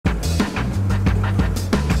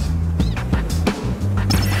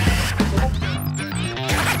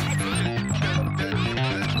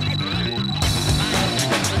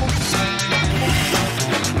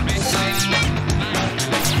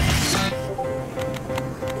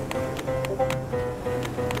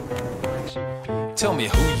Tell me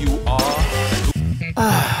who you are.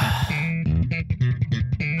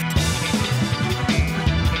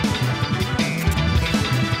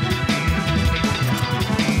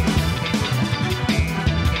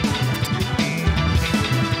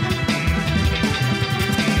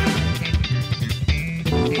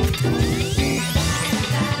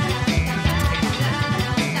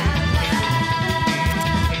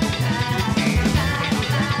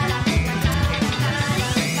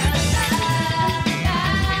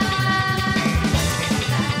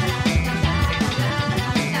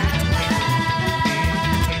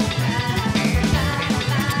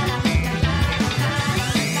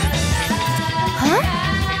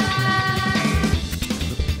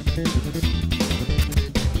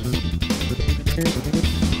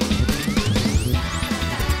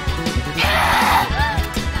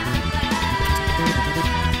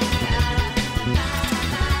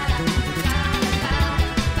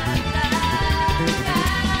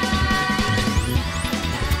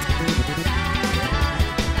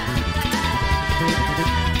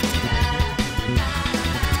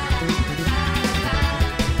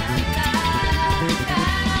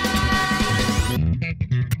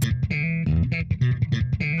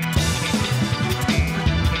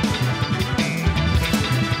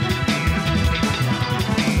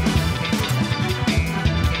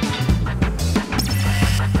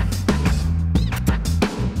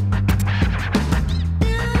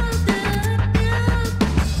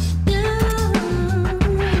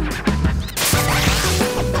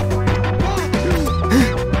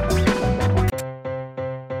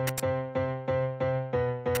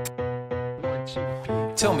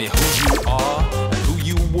 Tell me who you are and who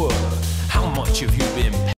you were. How much have you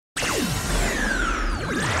been paid?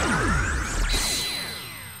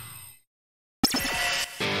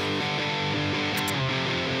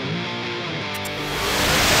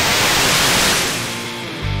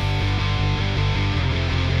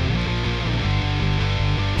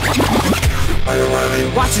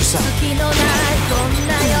 Watch yourself.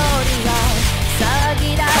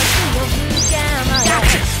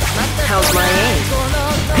 Gotcha. How's my aim?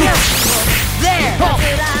 There.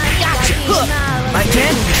 Gotcha.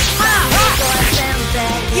 Again.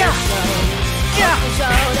 Yeah. Yeah.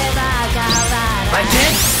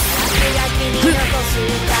 Again.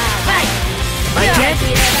 Hey. Again.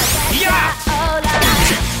 Yeah.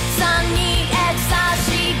 Gotcha.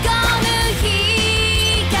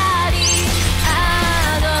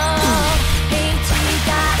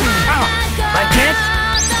 Again.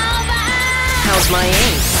 How's my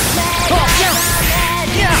aim? Oh, yeah.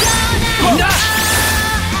 Yeah.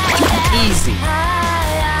 Easy.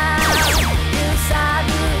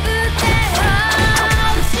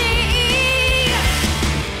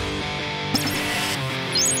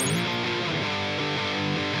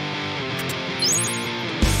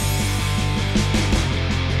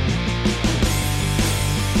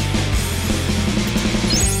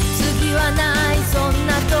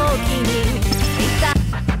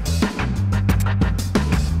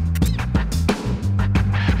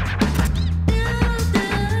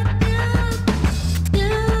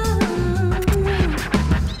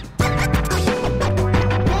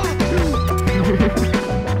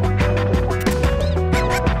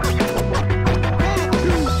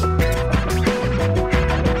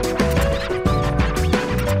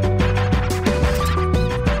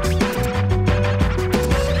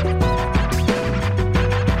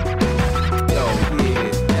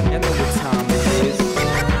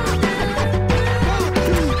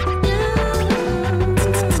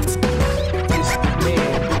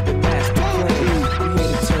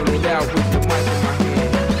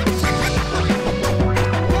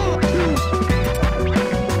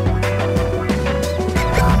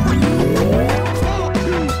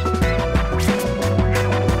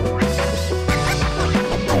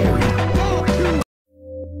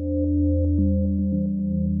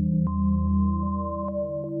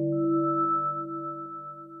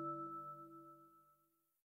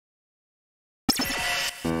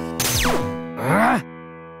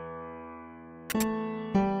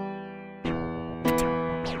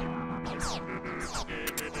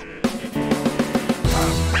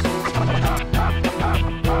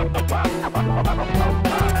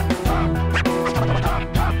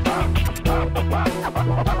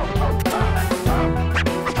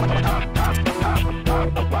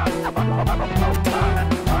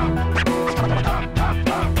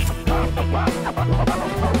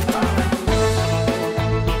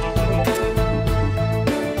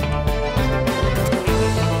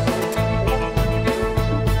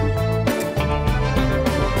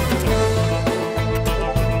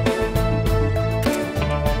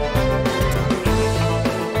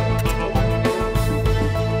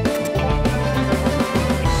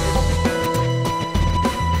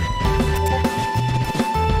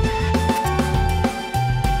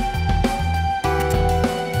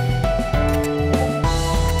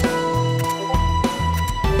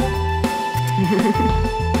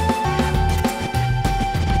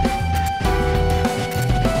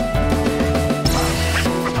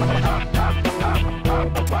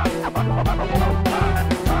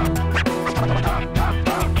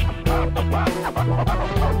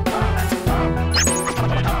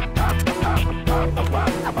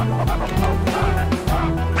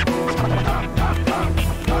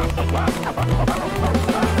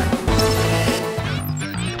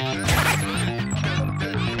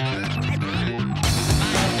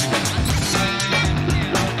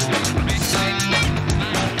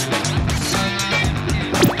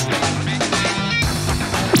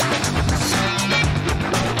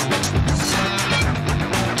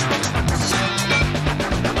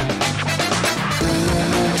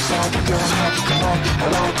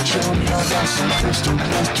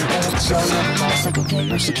 okay,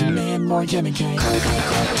 you're seeking me and more gimmicky. Take it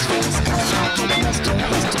up,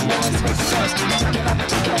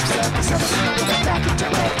 circus, I'm with a back into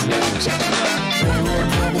back music.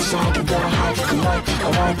 I can go high, you can like, I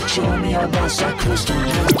like show me our best, I cruise to your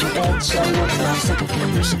head, so look at us, like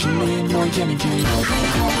okay, you're seeking me and more gimmicky.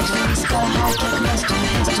 Go high, get a mister,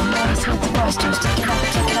 hands to noise with the busters. Take it up,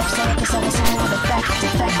 circus, I'm with a back to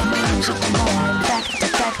back music to man, back to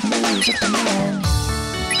back music to man.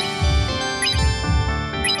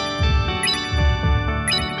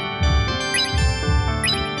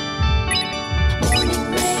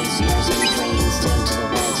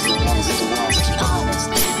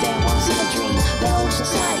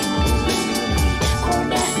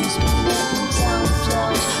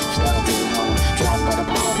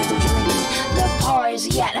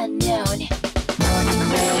 Yet unknown. Morning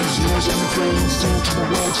rays, years and dreams, due to the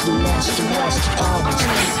words, the west, always.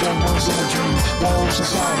 There was in a dream, low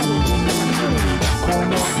society, unity.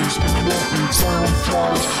 Cornet and spin sound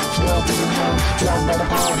flows, flow through the home, drawn by the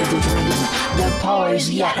power of the dream. The power is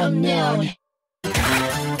yet unknown.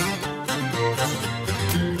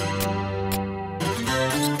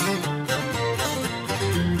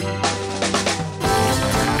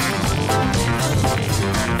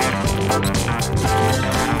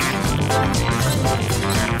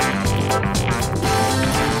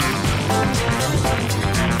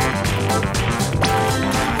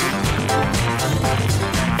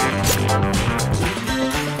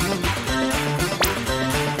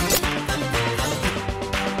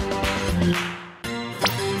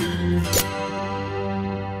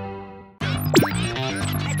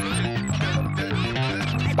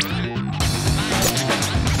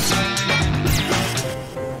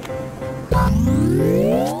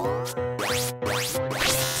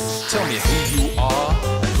 Tell me who you are,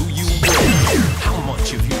 who you were, how much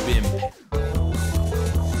have you been?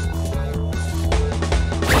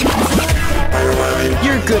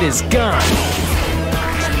 You're good as gone.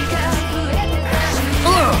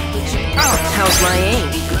 How's my aim?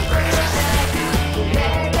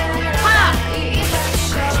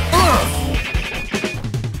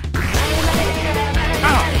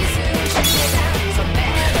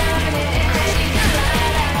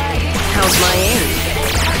 How's my aim?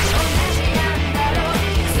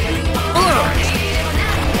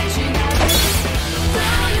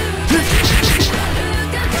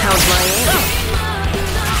 How's my aim?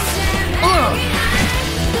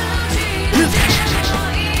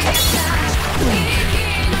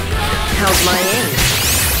 How's my aim?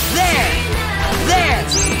 There!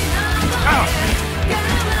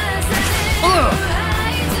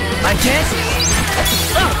 I can't.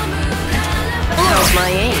 How's my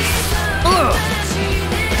aim?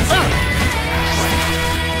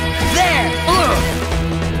 There!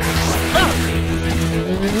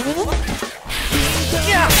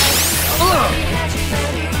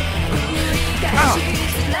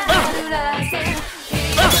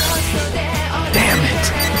 Damn it!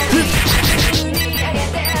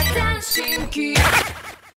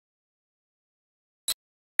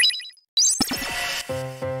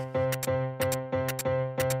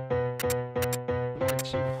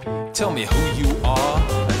 Tell me who you are,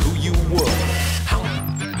 who you were, how.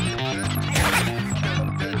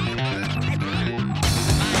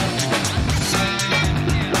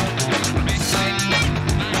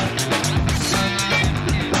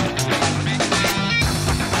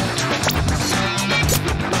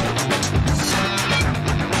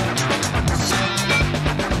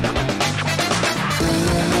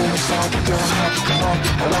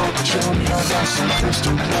 Show me your best and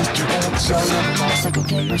crystal blessed your head so look like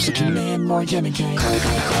okay, you're seeking me and more gimmicky. Take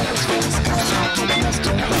it up,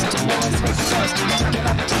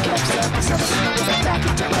 circus, I'm with a back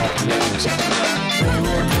into back music.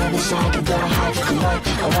 I can go high, you can like, I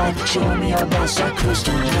like show me your best and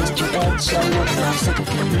crystal blessed your head so look like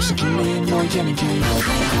okay, you're seeking me and more gimmicky.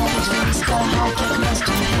 Go high, get a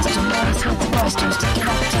mister, hands to noise with the busters. Take it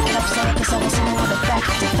up, circus, I'm with a back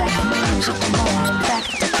to back music to man, back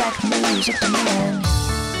to back music to man.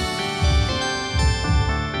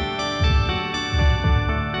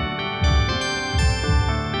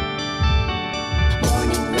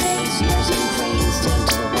 Morning rays, years and praise, due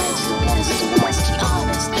to the west,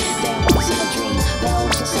 honest. There was in a dream, low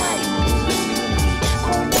society, unity.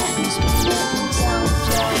 Cornet and spin sound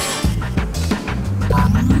flows.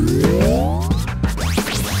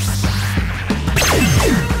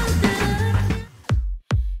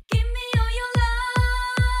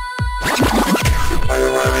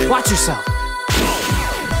 Watch yourself.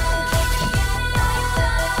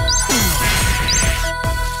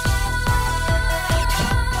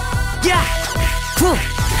 Yeah.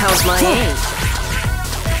 How's my aim?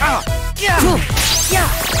 There!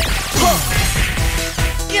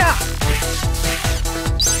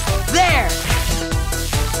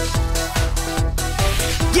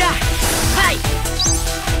 Yeah! Hey!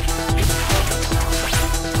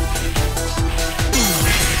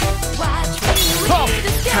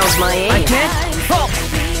 How's my aim? I can't!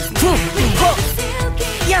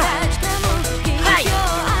 Yeah! Hey!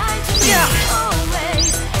 Yeah!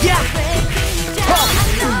 Yeah!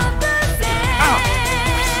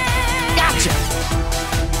 Gotcha!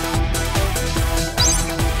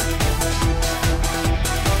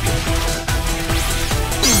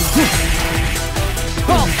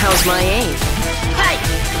 How's my aim? Hey!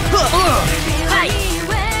 Hey!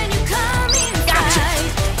 Gotcha!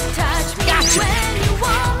 Gotcha! Gotcha!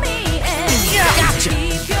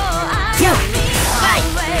 Yeah! Hey!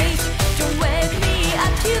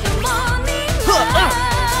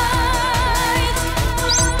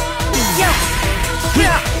 Yeah!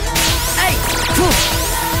 Yeah! Hey!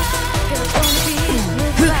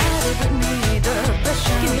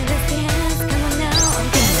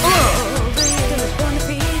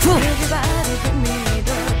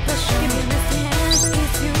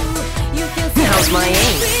 How's my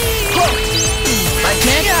aim? I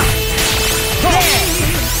can't. There.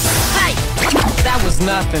 Hey, that was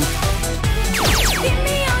nothing. Give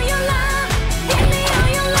me all your love, give me all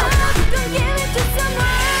your love. Don't give it to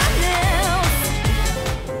someone else.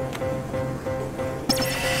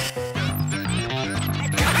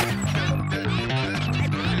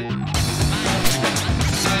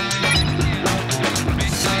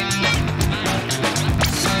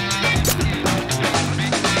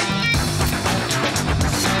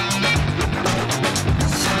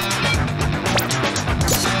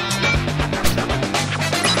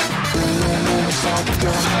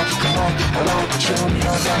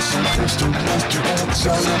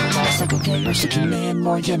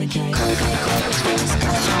 More Jimmy King. Cold, cold, cold, it's face, kinda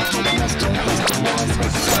hot, take a mister, hister, noise,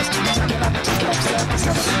 make the first, take it up, circus,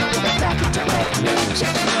 with it back into like music.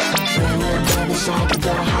 Baby, so I can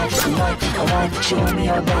go high, I want you and me,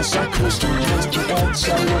 our boss, our crystal, twist your head,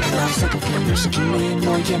 so look nice, like a king, music, and me,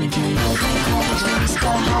 more Jimmy King. Cold, cold, cold, it's face,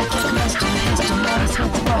 kinda hot, take a mister, hister, noise,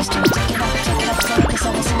 make the first, take it up,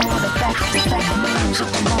 circus, with it back into music,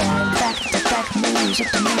 to man, back music,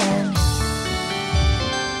 to man.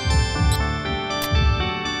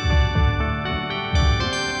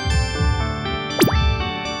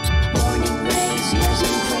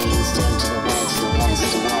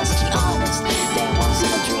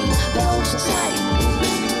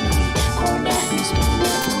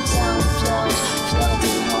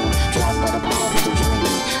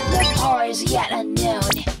 Yet unknown.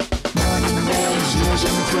 Morning rays, years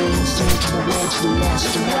in the dreams, take to the woods, the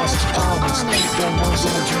west, honest. There was a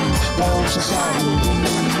dream, whole society,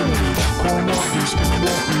 unity. Corn mountain, spin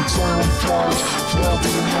mountain, sound flows, flow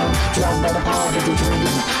through the home, drowned by the power of the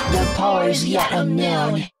dream. The power is yet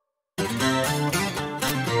unknown.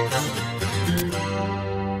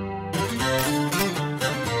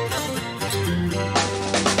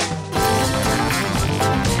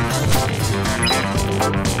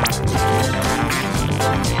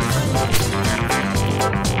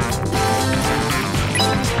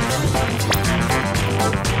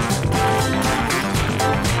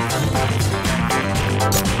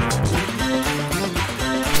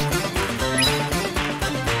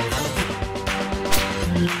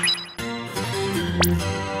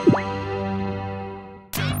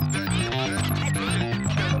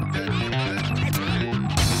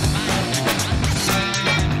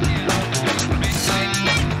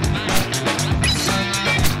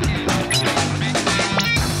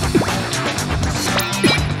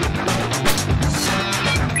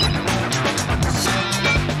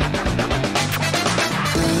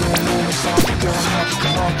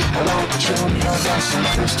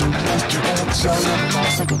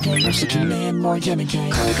 More Jimmy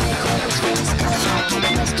King. Cold, cold, cold, it's face, kinda hot, take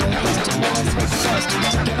a mister, hister, noise, make the first,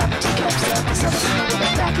 take it up, circus, with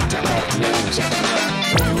it back into like music.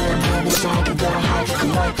 Baby, so I can go high, take a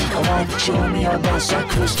light, I want you and me, our boss, our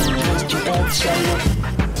crystal, twist your head, so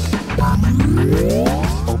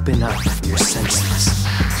Open up your senses.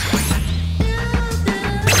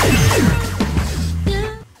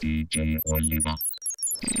 DJ Oliver.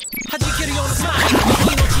 You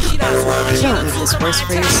can't leave this worse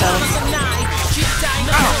for yourself.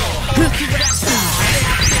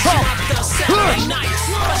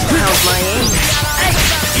 How's my aim?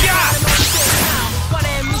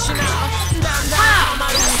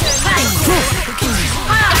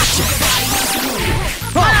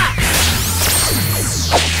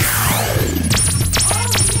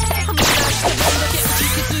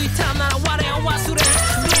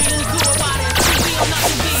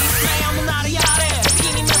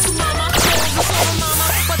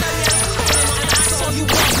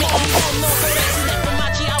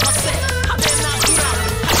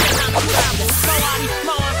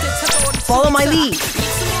 Follow my lead.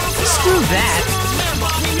 Screw that.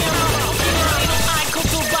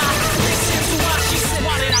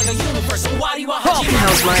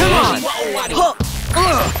 How's my aim?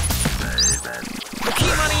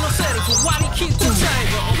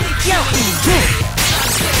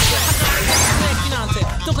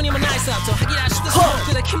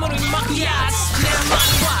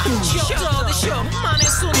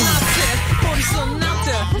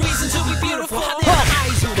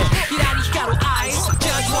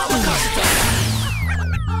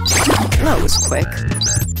 That was quick.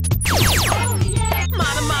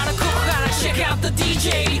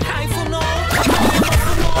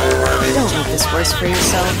 Don't make this worse for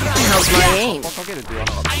yourself. How's my aim?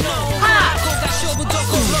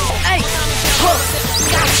 Hey!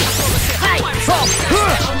 Gotcha! Hey!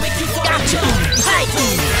 Gotcha! Hey!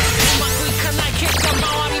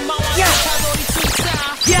 Yeah!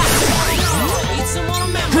 Yeah!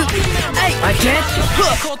 Hey! I can't!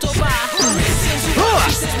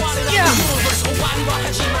 Yeah!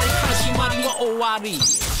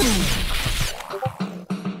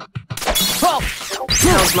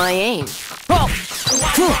 How's my aim?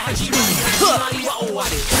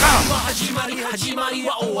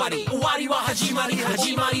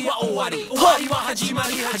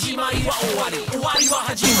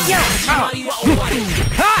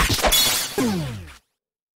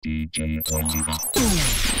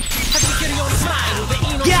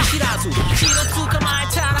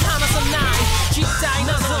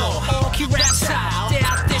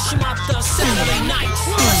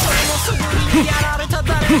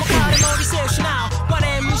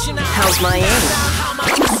 How's my aim?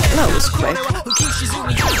 That was quick.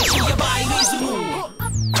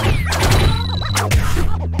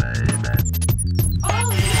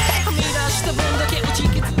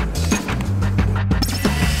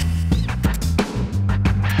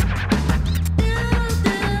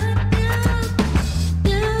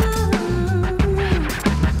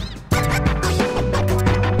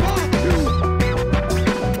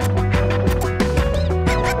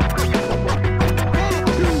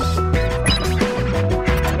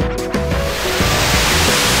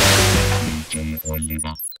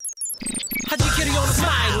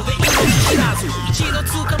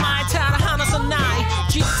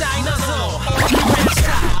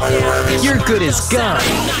 You're good as gone.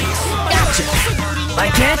 Gotcha! I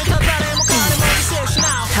can't?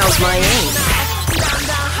 How's my aim?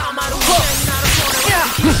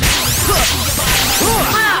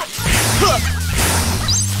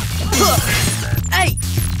 Hey!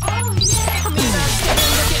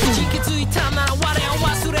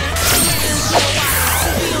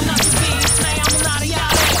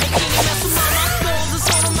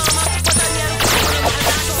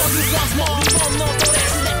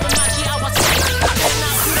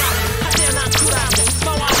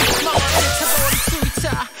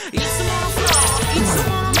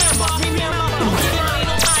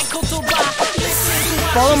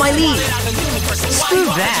 Follow my lead. Screw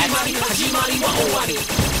that.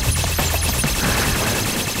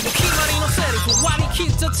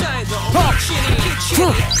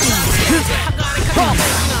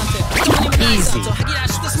 Easy.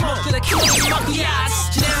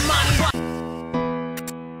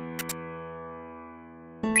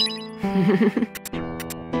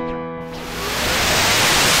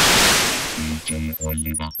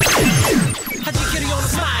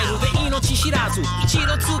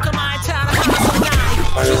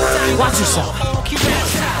 Watch yourself.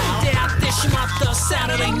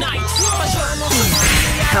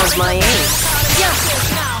 How's my aim? Yeah.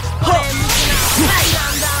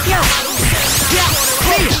 Yeah.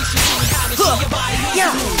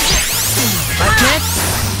 Yeah. I can't.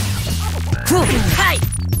 Hey.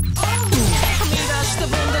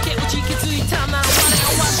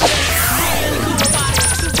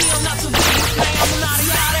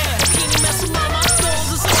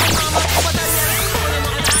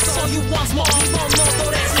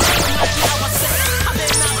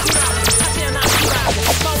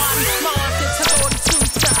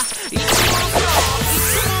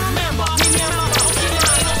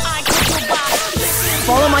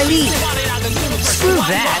 Follow my lead. Screw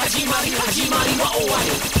that.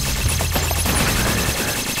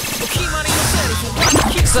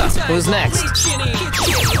 So, who's next?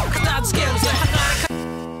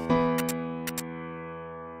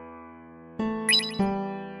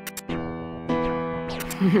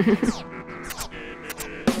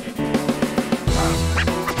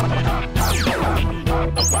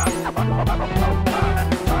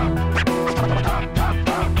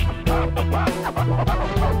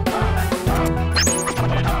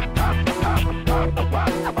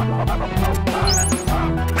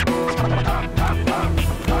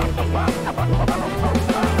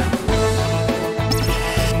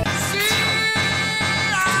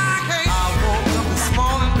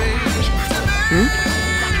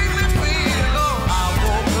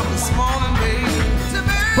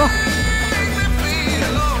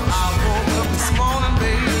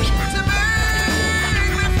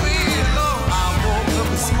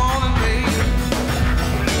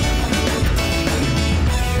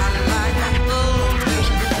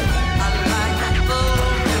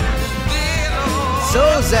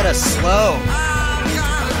 Rosetta slow.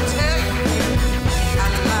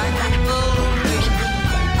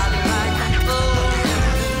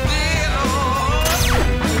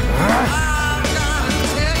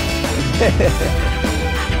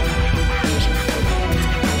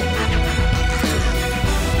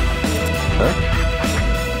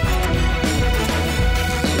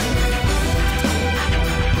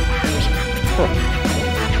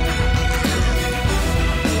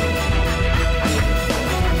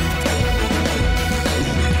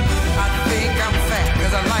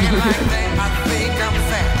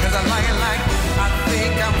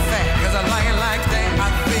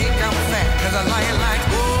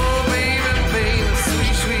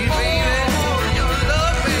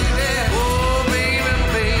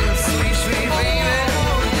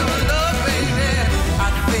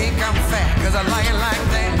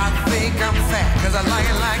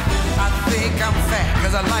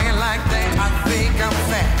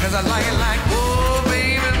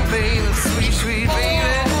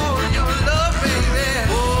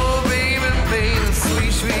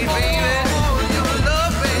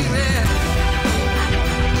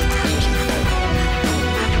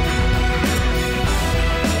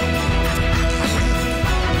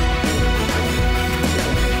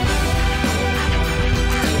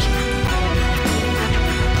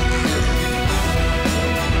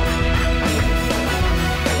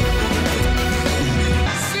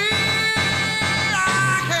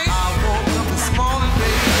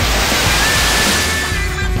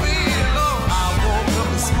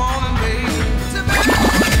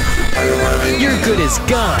 Your good is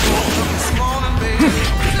gone.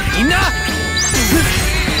 Enough!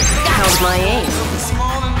 How's my aim?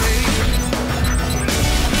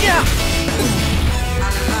 Yeah!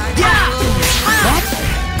 What?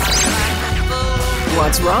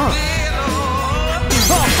 What's wrong?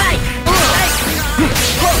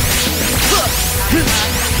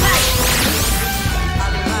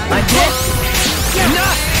 I can't.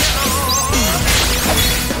 Enough!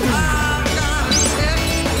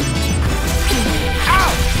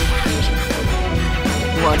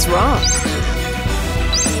 What's wrong?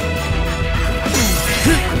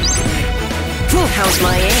 How's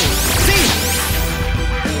my aim? See!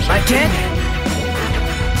 I can't.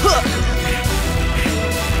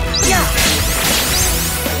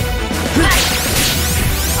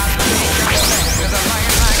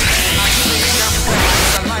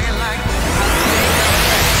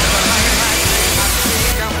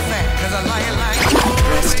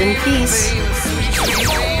 Rest in peace.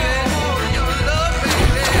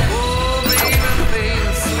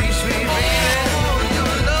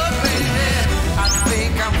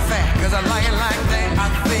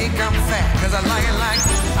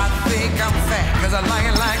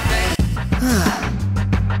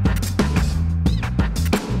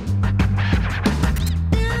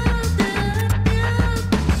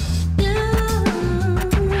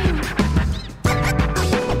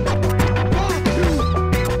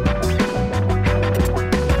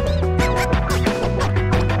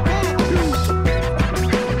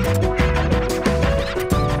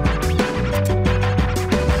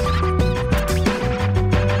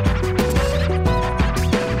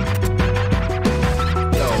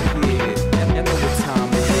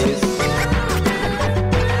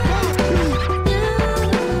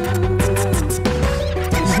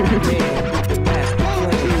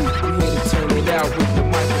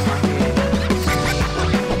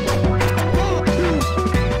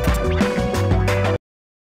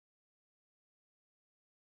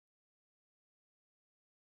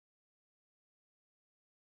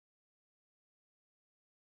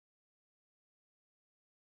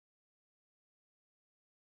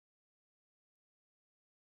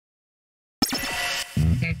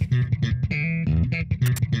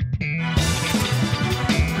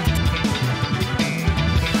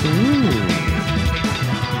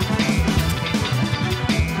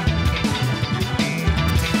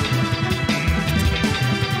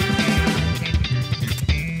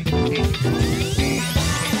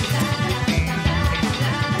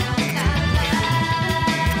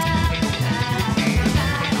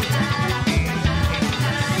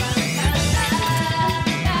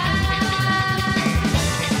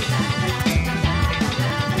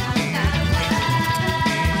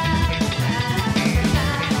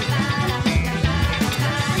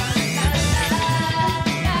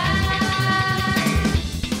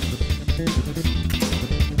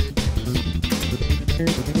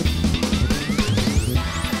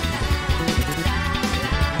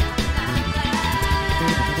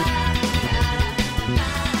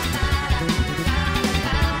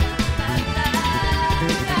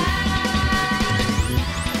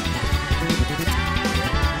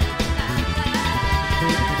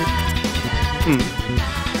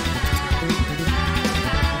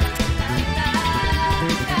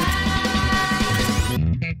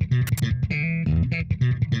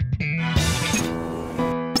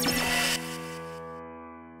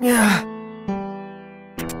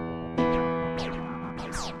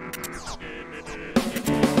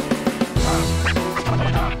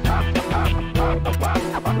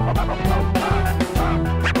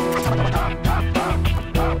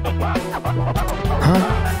 Thank